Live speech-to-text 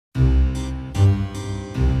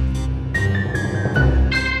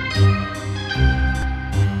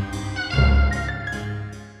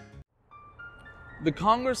The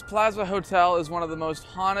Congress Plaza Hotel is one of the most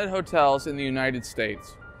haunted hotels in the United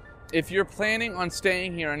States. If you're planning on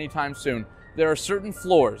staying here anytime soon, there are certain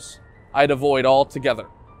floors I'd avoid altogether.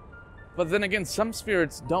 But then again, some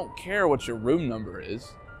spirits don't care what your room number is.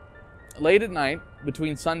 Late at night,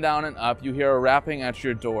 between sundown and up, you hear a rapping at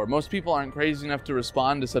your door. Most people aren't crazy enough to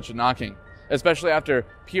respond to such a knocking, especially after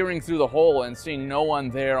peering through the hole and seeing no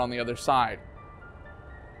one there on the other side.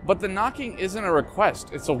 But the knocking isn't a request,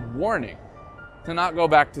 it's a warning to not go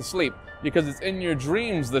back to sleep, because it's in your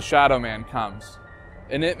dreams the shadow man comes,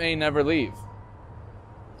 and it may never leave.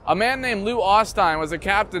 A man named Lou Austin was a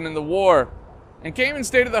captain in the war and came and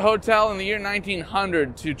stayed at the hotel in the year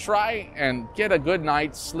 1900 to try and get a good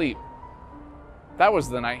night's sleep. That was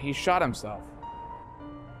the night he shot himself.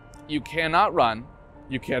 You cannot run,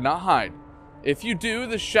 you cannot hide. If you do,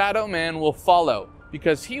 the shadow man will follow,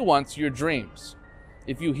 because he wants your dreams.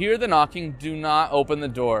 If you hear the knocking, do not open the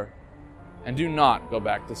door, and do not go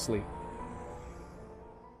back to sleep.